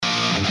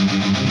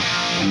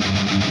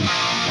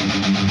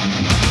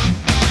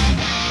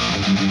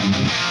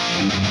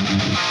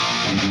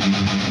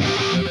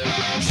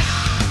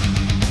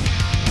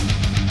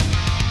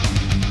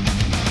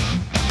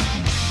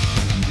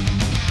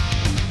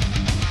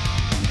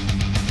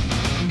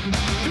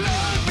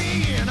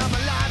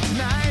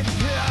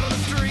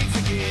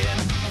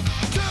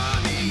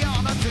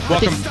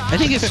Welcome. I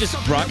think it's just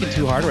rocking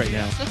too hard right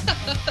now.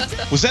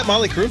 Was that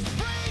Motley Crue?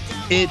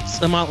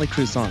 It's a Motley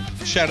Crue song.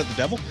 Shout at the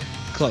Devil?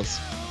 Close.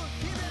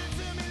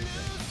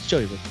 Show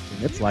you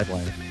it's Live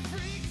Wire.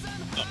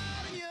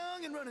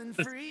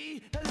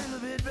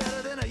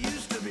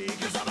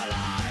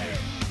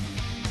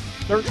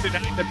 Thursday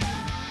night.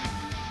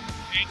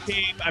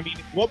 I mean,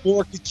 what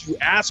more could you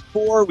ask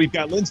for? We've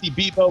got Lindsay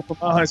Bebo from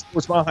Mile High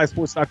Sports,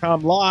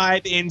 milehighsports.com,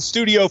 live in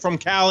studio from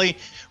Cali.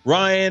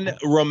 Ryan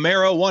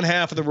Romero, one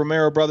half of the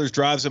Romero Brothers,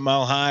 Drives a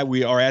Mile High.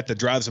 We are at the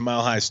Drives a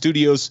Mile High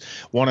studios.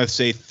 Want to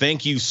say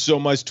thank you so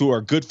much to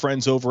our good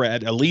friends over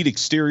at Elite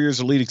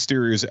Exteriors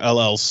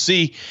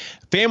LLC.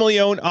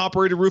 Family-owned,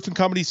 operated roofing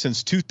company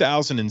since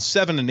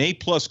 2007, an A+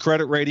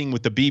 credit rating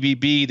with the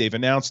BBB. They've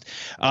announced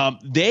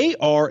they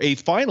are a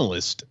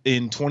finalist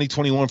in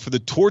 2021 for the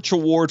Torch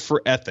Award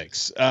for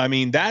Ethics. I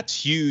mean, that's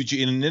huge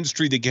in an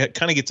industry that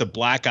kind of gets a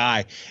black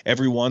eye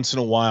every once in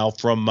a while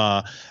from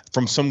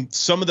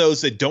some of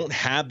those that don't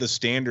have the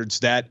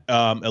standards that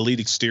Elite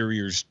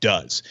Exteriors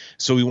does.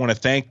 So we want to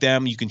thank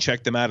them. You can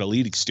check them out at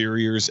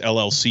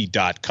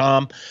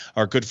EliteExteriorsLLC.com.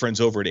 Our good friends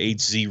over at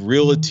HZ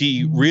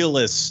Realty Real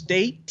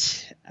Estate.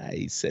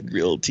 I said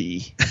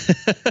realty.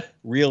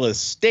 Real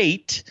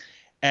estate,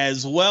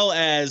 as well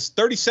as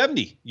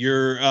 3070.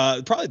 You're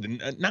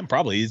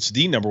it's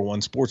the number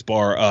one sports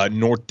bar,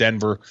 North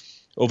Denver,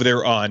 over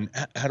there on,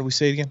 how do we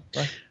say it again?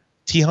 Right?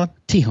 Tejon.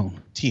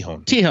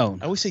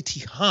 I always say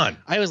Tejon.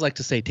 I always like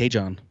to say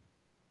Tejon.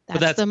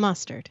 That's the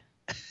mustard.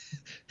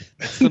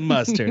 That's the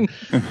mustard.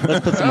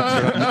 Let's put some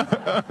mustard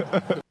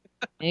on.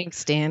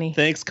 Thanks, Danny.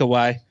 Thanks,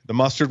 Kawhi. The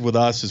mustard with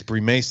us is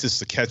Brie Maestas,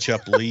 the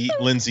ketchup,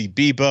 Lindsay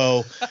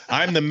Bebo.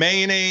 I'm the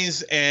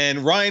mayonnaise. And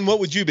Ryan, what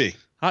would you be?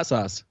 Hot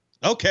sauce.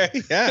 Okay.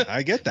 Yeah,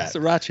 I get that.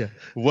 Sriracha.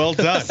 Well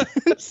done.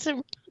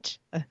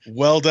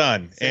 Well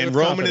done. Say And with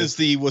Roman confidence. is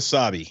the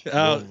wasabi.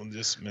 Oh. We'll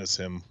just miss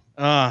him.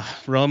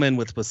 Roman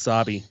with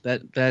wasabi.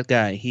 That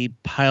guy, he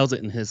piles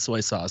it in his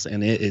soy sauce,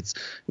 and it's.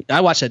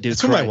 I watch that dude.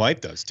 That's what my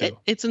wife does too.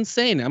 It's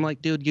insane. I'm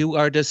like, dude, you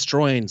are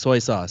destroying soy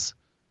sauce.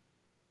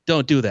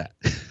 Don't do that.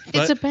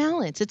 It's a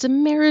balance. It's a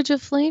marriage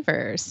of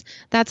flavors.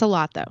 That's a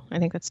lot, though. I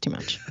think that's too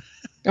much.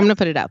 I'm gonna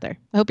put it out there.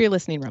 I hope you're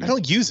listening, Roman. I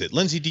don't use it.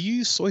 Lindsay, do you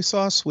use soy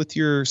sauce with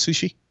your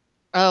sushi?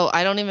 Oh,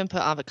 I don't even put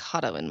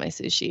avocado in my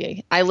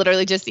sushi. I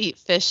literally just eat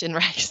fish and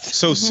rice.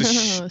 So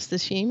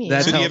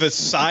sashimi. So do you have a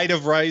side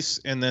of rice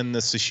and then the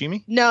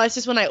sashimi? No, it's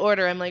just when I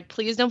order, I'm like,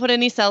 please don't put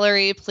any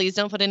celery. Please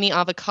don't put any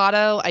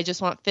avocado. I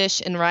just want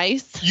fish and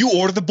rice. You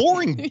order the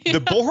boring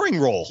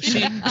roll. She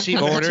That's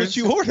orders what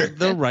you ordered.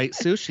 the right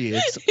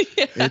sushi.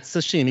 It's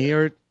sashimi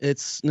or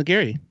it's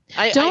nigiri.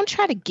 Don't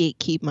try to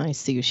gatekeep my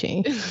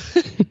sushi.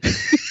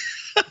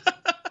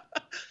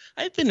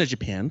 I've been to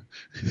Japan.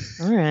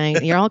 All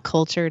right. You're all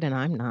cultured and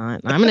I'm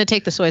not. I'm going to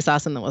take the soy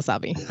sauce and the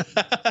wasabi.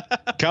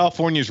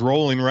 California's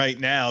rolling right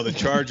now. The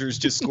Chargers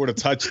just scored a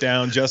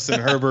touchdown. Justin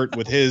Herbert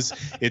with his.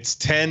 It's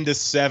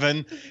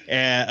 10-7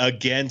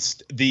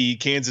 against the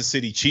Kansas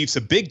City Chiefs.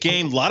 A big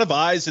game. A lot of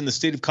eyes in the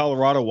state of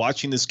Colorado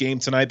watching this game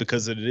tonight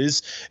because it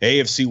is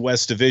AFC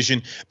West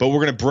Division. But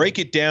we're going to break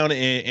it down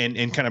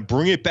and kind of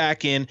bring it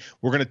back in.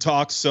 We're going to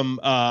talk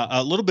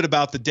a little bit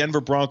about the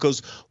Denver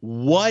Broncos.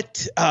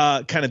 What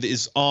kind of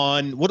is on.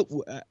 What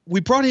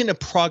we brought in a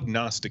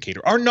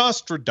prognosticator, our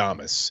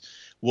Nostradamus,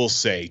 we'll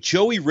say,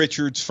 Joey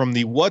Richards from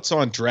the What's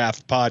on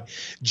Draft pod.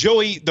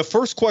 Joey, the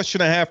first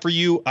question I have for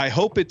you, I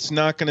hope it's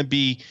not going to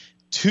be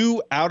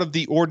too out of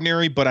the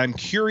ordinary, but I'm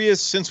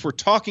curious, since we're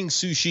talking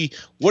sushi,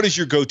 what is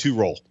your go-to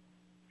roll?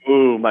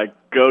 Ooh, my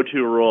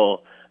go-to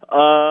roll.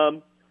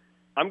 I'm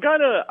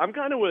kind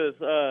of with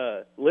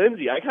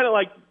Lindsay. I kind of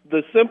like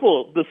the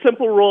simple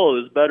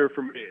roll is better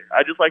for me.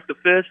 I just like the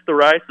fish, the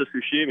rice, the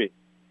sashimi.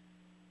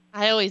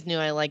 I always knew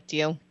I liked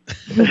you.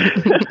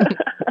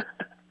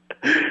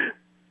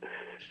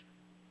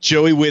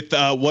 Joey with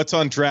What's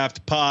on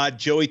Draft Pod.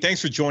 Joey,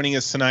 thanks for joining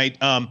us tonight.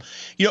 A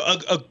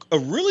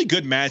really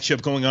good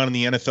matchup going on in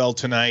the NFL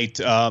tonight.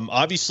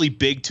 Obviously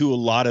big to a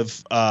lot of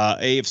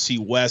AFC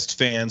West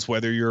fans,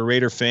 whether you're a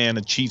Raider fan,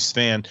 a Chiefs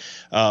fan,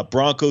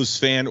 Broncos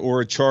fan,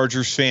 or a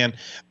Chargers fan.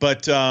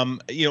 But,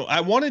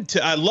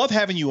 I love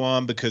having you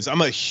on because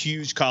I'm a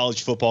huge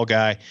college football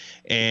guy.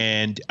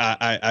 And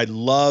I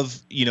love,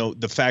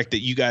 the fact that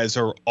you guys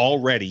are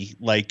already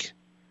like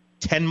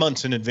 10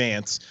 months in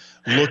advance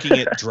looking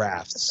at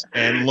drafts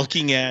and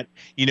looking at,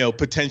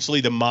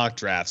 potentially the mock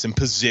drafts and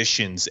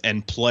positions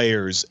and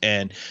players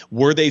and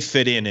where they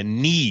fit in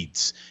and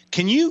needs.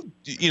 Can you,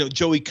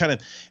 Joey, kind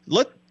of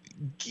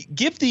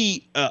give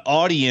the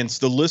audience,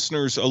 the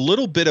listeners, a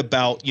little bit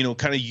about,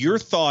 kind of your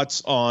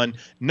thoughts on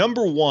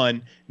number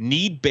one,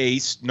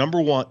 need-based,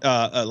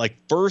 like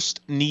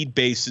first need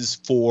bases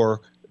for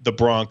the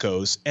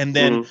Broncos, and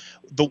then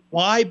the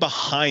why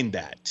behind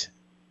that.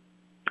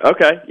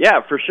 Okay,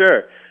 yeah, for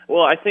sure.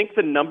 Well, I think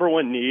the number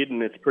one need,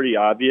 and it's pretty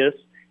obvious,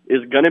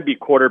 is going to be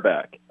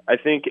quarterback. I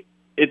think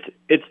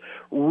it's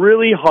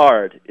really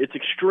hard. It's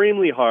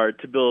extremely hard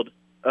to build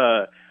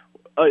a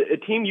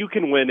team you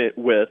can win it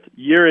with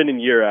year in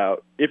and year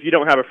out if you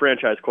don't have a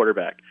franchise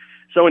quarterback.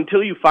 So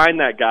until you find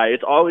that guy,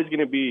 it's always going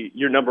to be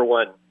your number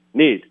one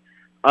need.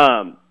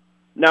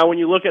 Now, when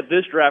you look at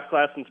this draft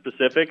class in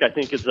specific, I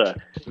think it's a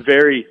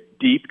very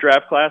deep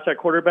draft class at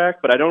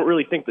quarterback, but I don't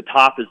really think the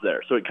top is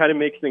there. So it kind of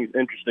makes things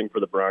interesting for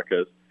the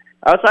Broncos.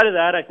 Outside of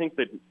that, I think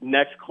the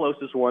next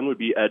closest one would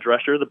be edge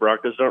rusher. The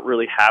Broncos don't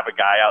really have a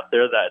guy out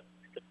there that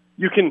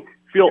you can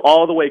feel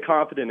all the way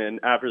confident in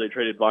after they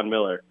traded Von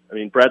Miller. I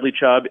mean, Bradley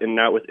Chubb in and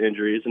out with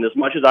injuries, and as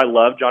much as I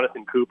love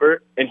Jonathan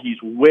Cooper, and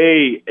he's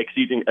way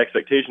exceeding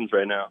expectations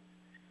right now,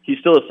 he's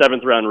still a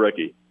seventh-round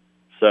rookie.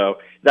 So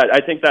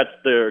I think that's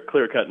their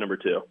clear-cut number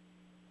two.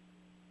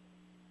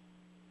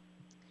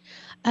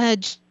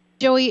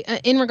 Joey,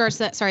 in regards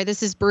to that, sorry,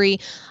 this is Bree.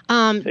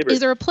 Is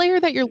there a player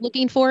that you're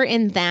looking for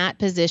in that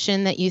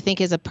position that you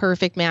think is a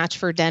perfect match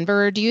for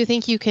Denver? Or do you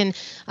think you can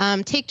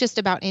take just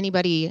about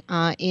anybody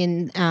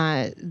in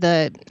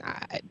the,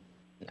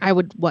 I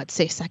would,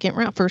 say second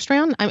round, first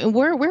round? I mean,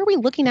 where are we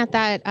looking at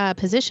that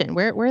position?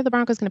 Where are the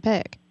Broncos going to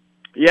pick?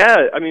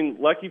 Yeah, I mean,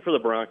 lucky for the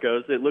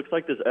Broncos, it looks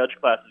like this edge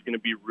class is going to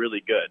be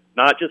really good.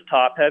 Not just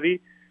top-heavy.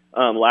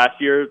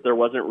 Last year, there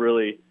wasn't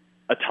really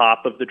a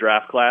top of the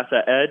draft class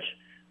at edge.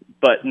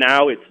 But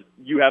now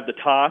you have the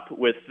top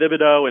with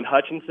Thibodeau and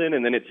Hutchinson,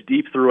 and then it's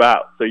deep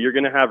throughout. So you're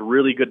going to have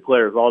really good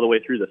players all the way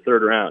through the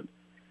third round.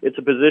 It's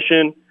a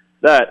position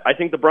that I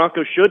think the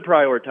Broncos should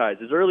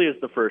prioritize as early as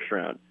the first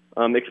round,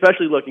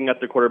 especially looking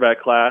at the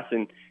quarterback class.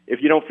 And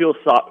if you don't feel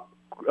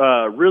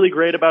really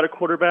great about a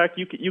quarterback,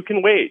 you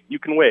can wait. You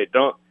can wait.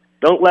 Don't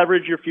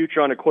leverage your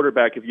future on a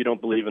quarterback if you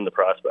don't believe in the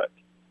prospect.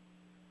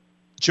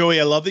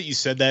 Joey, I love that you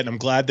said that, and I'm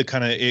glad that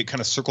it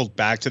kind of circled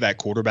back to that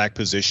quarterback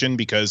position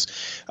because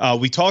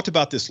we talked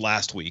about this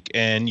last week,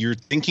 and you're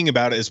thinking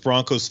about it as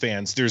Broncos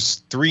fans. There's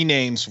three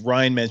names.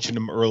 Ryan mentioned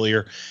them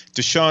earlier.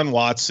 Deshaun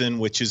Watson,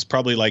 which is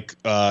probably like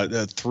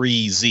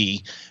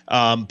 3Z,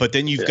 but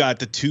then you've got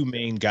the two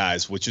main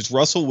guys, which is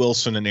Russell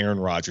Wilson and Aaron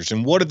Rodgers.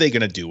 And what are they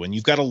going to do? And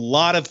you've got a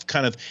lot of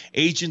kind of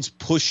agents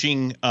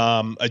pushing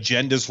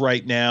agendas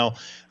right now,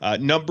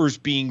 numbers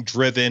being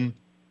driven.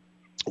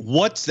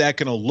 What's that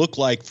going to look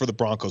like for the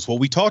Broncos? Well,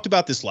 we talked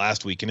about this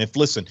last week. And if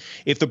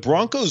the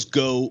Broncos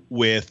go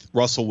with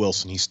Russell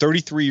Wilson, he's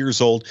 33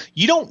 years old.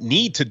 You don't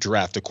need to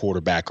draft a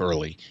quarterback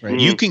early. Right?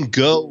 You can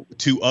go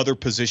to other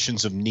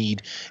positions of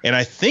need. And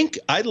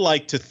I'd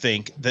like to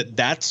think that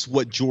that's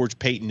what George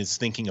Paton is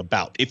thinking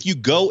about. If you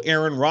go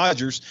Aaron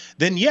Rodgers,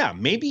 then yeah,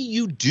 maybe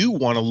you do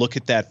want to look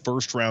at that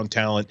first round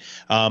talent,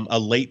 a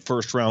late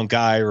first round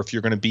guy, or if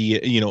you're going to be,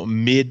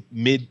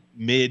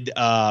 mid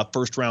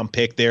first round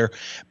pick there.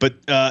 But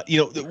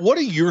what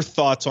are your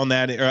thoughts on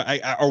that?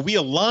 Are we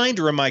aligned,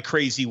 or am I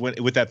crazy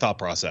with that thought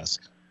process?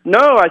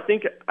 No, I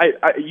think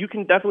you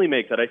can definitely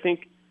make that. I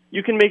think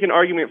you can make an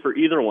argument for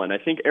either one. I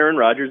think Aaron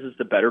Rodgers is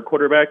the better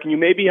quarterback, and you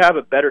maybe have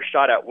a better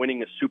shot at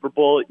winning a Super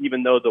Bowl,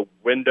 even though the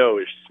window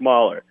is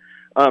smaller.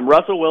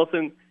 Russell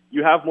Wilson,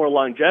 you have more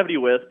longevity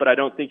with, but I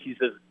don't think he's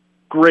as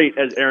great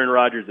as Aaron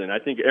Rodgers is. I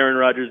think Aaron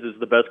Rodgers is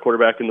the best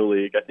quarterback in the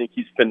league. I think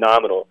he's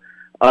phenomenal.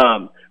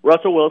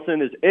 Russell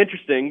Wilson is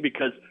interesting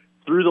because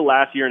through the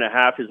last year and a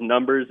half, his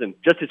numbers and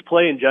just his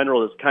play in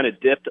general has kind of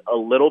dipped a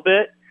little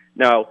bit.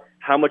 Now,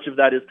 how much of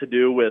that is to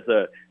do with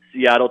a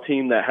Seattle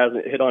team that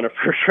hasn't hit on a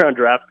first-round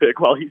draft pick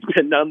while he's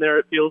been down there,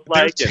 it feels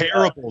like. They're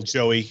terrible,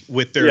 Joey,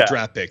 with their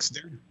draft picks.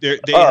 They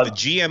have the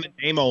GM in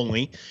name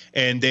only,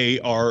 and they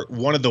are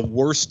one of the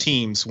worst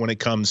teams when it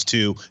comes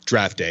to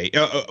draft day.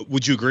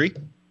 Would you agree?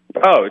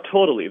 Oh,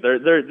 totally. They're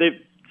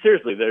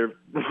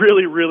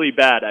really, really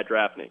bad at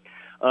drafting.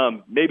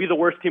 Maybe the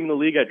worst team in the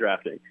league at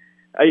drafting.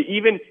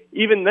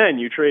 Even then,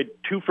 you trade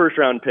 2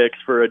 first-round picks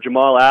for a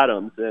Jamal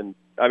Adams, and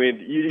I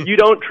mean, you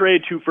don't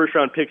trade 2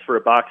 first-round picks for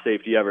a box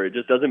safety ever. It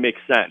just doesn't make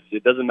sense.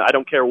 It doesn't. I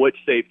don't care which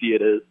safety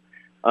it is.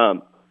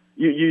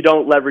 You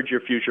don't leverage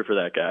your future for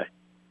that guy.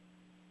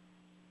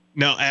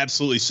 No,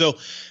 absolutely. So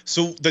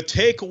the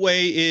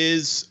takeaway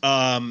is,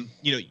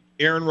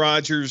 Aaron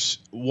Rodgers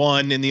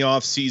won in the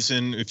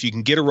offseason. If you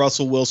can get a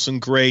Russell Wilson,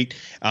 great.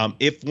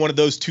 If one of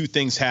those two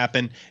things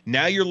happen,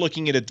 now you're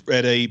looking at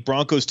a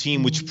Broncos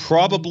team which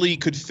probably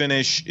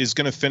is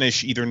going to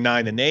finish either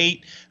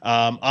 9-8.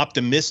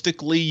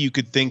 Optimistically, you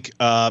could think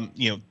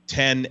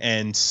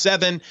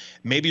 10-7.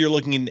 Maybe you're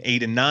looking at an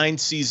 8-9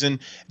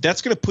 season.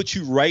 That's going to put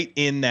you right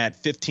in that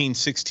 15,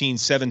 16,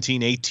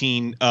 17,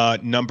 18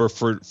 number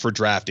for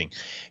drafting.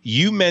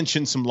 You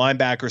mentioned some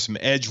linebackers, some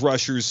edge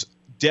rushers.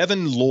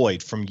 Devin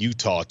Lloyd from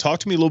Utah. Talk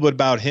to me a little bit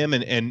about him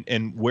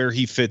and where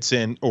he fits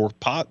in, or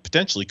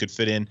potentially could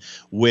fit in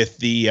with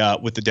the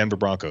Denver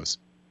Broncos.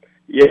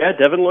 Yeah,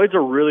 Devin Lloyd's a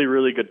really,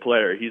 really good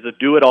player. He's a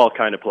do-it-all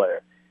kind of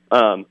player.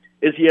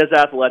 Is he as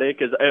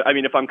athletic as? I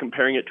mean, if I'm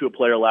comparing it to a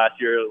player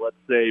last year, let's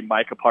say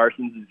Micah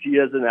Parsons, is he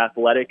as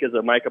athletic as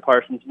a Micah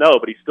Parsons? No,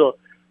 but he's still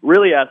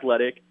really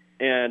athletic.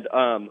 And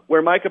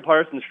where Micah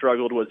Parsons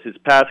struggled was his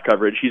pass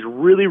coverage. He's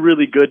really,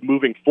 really good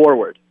moving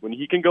forward. When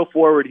he can go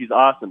forward, he's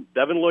awesome.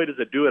 Devin Lloyd is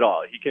a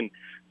do-it-all. He can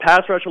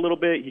pass rush a little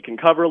bit, he can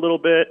cover a little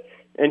bit,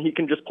 and he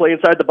can just play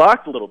inside the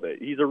box a little bit.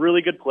 He's a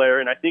really good player,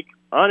 and I think,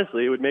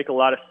 honestly, it would make a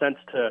lot of sense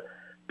to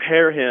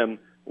pair him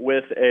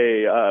with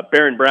a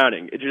Baron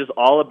Browning. It's just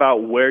all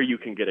about where you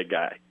can get a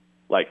guy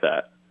like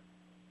that.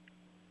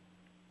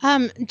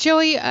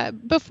 Joey,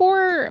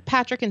 before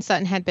Patrick and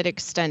Sutton had been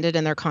extended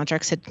and their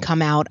contracts had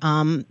come out,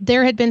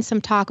 there had been some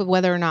talk of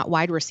whether or not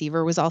wide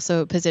receiver was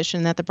also a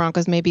position that the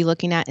Broncos may be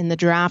looking at in the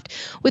draft,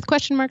 with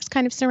question marks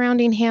kind of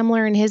surrounding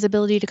Hamler and his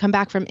ability to come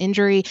back from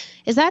injury.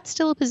 Is that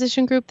still a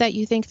position group that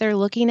you think they're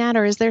looking at,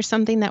 or is there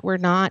something that we've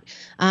not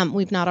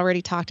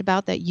already talked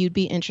about that you'd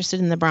be interested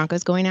in the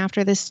Broncos going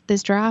after this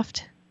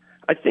draft?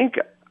 I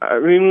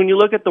mean, when you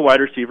look at the wide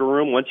receiver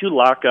room, once you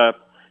lock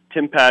up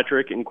Tim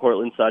Patrick and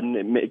Courtland Sutton,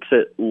 it makes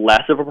it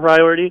less of a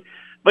priority.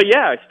 But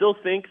yeah, I still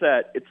think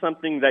that it's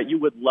something that you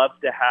would love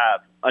to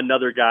have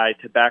another guy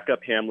to back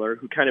up Hamler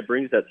who kind of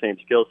brings that same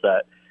skill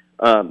set.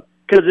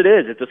 Because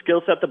it's a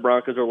skill set the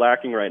Broncos are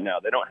lacking right now.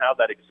 They don't have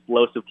that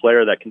explosive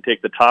player that can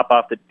take the top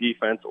off the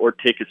defense or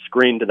take a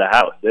screen to the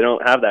house. They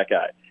don't have that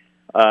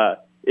guy.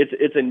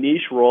 It's a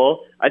niche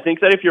role. I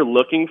think that if you're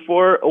looking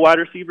for a wide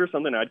receiver,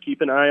 something I'd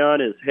keep an eye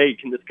on is, hey,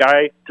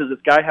 does this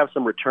guy have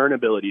some return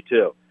ability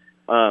too?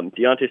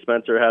 Deontay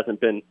Spencer hasn't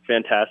been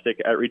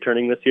fantastic at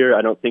returning this year.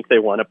 I don't think they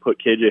want to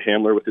put KJ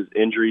Hamler with his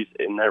injuries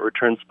in that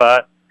return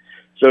spot.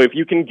 So if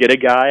you can get a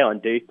guy on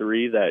day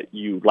 3 that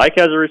you like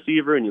as a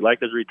receiver and you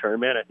like as a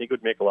return man, I think it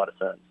would make a lot of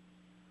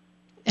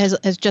sense.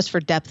 As just for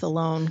depth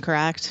alone,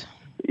 correct?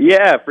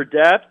 Yeah, for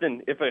depth,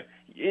 and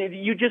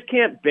you just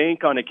can't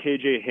bank on a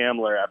KJ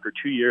Hamler after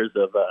 2 years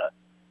of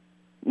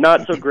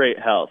not so great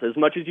health. As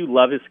much as you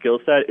love his skill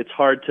set, it's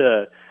hard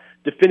to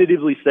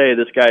definitively say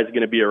this guy's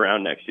going to be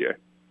around next year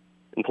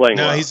and playing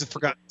well. He's a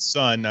forgotten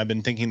son. I've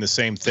been thinking the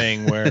same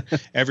thing, where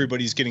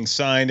everybody's getting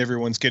signed,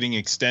 everyone's getting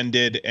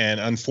extended, and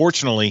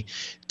unfortunately,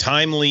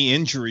 timely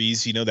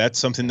injuries, that's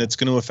something that's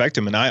going to affect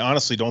him. And I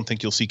honestly don't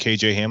think you'll see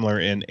KJ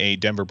Hamler in a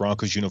Denver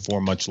Broncos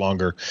uniform much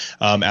longer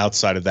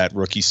outside of that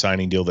rookie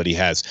signing deal that he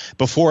has.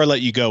 Before I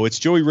let you go, it's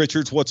Joey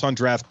Richards, What's on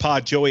Draft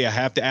Pod. Joey, I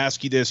have to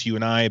ask you this. You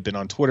and I have been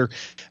on Twitter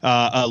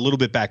a little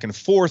bit back and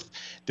forth.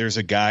 There's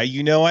a guy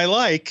I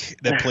like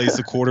that plays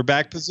the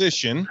quarterback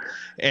position,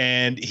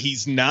 and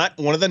he's not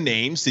one of the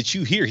names that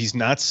you hear. He's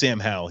not Sam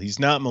Howell. He's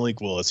not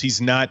Malik Willis.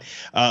 He's not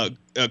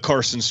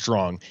Carson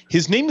Strong.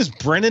 His name is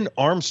Brennan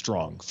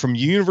Armstrong from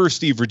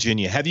University of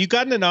Virginia. Have you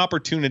gotten an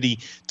opportunity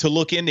to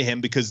look into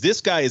him? Because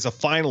this guy is a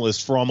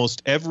finalist for was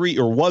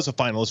a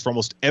finalist for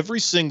almost every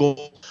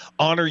single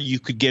honor you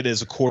could get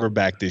as a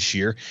quarterback this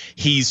year.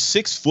 He's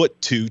 6'2",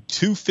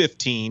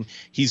 215.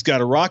 He's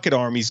got a rocket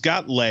arm. He's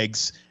got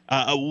legs.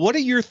 What are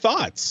your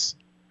thoughts?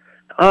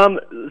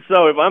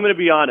 So if I'm going to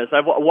be honest,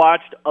 I've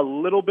watched a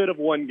little bit of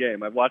one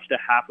game. I've watched a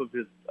half of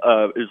his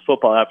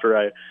football after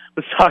I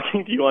was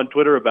talking to you on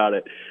Twitter about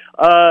it.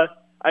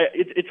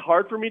 It's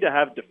hard for me to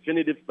have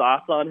definitive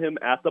thoughts on him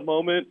at the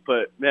moment,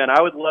 but man,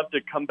 I would love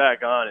to come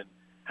back on and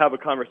have a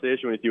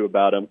conversation with you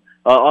about him.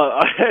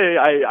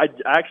 I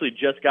actually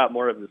just got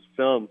more of his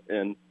film,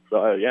 and so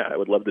I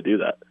would love to do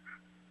that.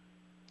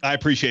 I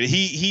appreciate it.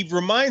 He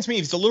reminds me,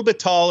 he's a little bit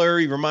taller.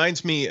 He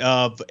reminds me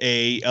of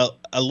a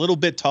little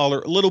bit taller,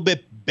 a little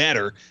bit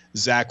better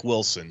Zach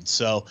Wilson.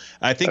 So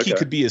I think he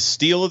could be a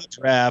steal of the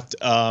draft.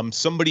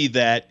 Somebody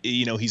that,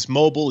 he's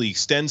mobile, he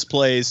extends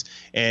plays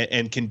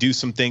and can do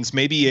some things.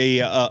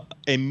 Maybe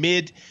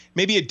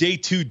maybe a day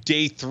 2,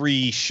 day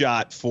 3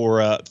 shot for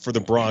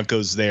the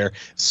Broncos there.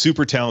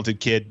 Super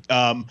talented kid.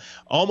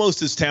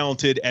 Almost as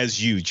talented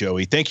as you,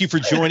 Joey. Thank you for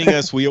joining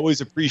us. We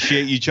always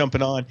appreciate you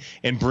jumping on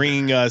and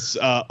bringing us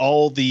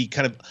all the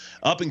kind of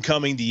up and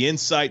coming, the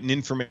insight and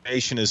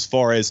information as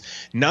far as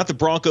not the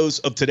Broncos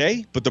of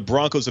today, but the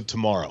Broncos of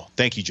tomorrow.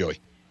 Thank you, Joey.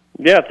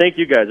 Yeah, thank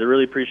you guys. I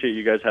really appreciate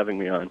you guys having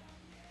me on.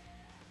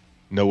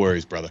 No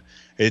worries, brother.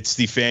 It's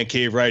the Fan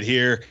Cave right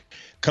here.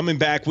 Coming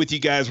back with you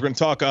guys, we're going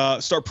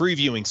to start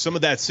previewing some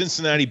of that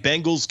Cincinnati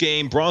Bengals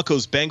game,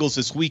 Broncos-Bengals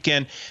this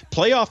weekend,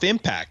 playoff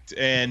impact,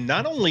 and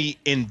not only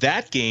in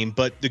that game,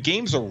 but the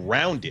games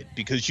around it,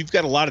 because you've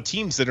got a lot of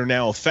teams that are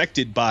now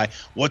affected by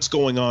what's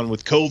going on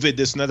with COVID,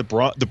 this and that.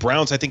 The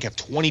Browns, I think, have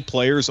 20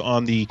 players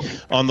on the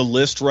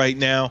list right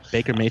now.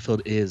 Baker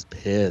Mayfield is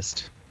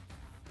pissed.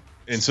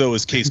 And so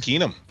is Case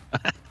Keenum.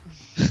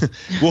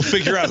 We'll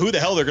figure out who the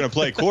hell they're going to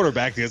play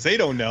quarterback because they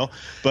don't know.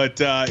 But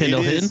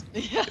Kendall Hinton?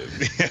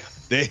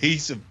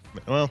 He's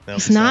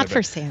not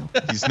for sale.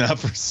 He's not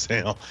for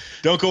sale.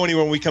 Don't go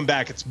anywhere when we come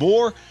back. It's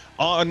more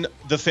on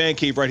the Fan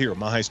Cave right here on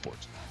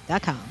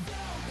MyHighSports.com.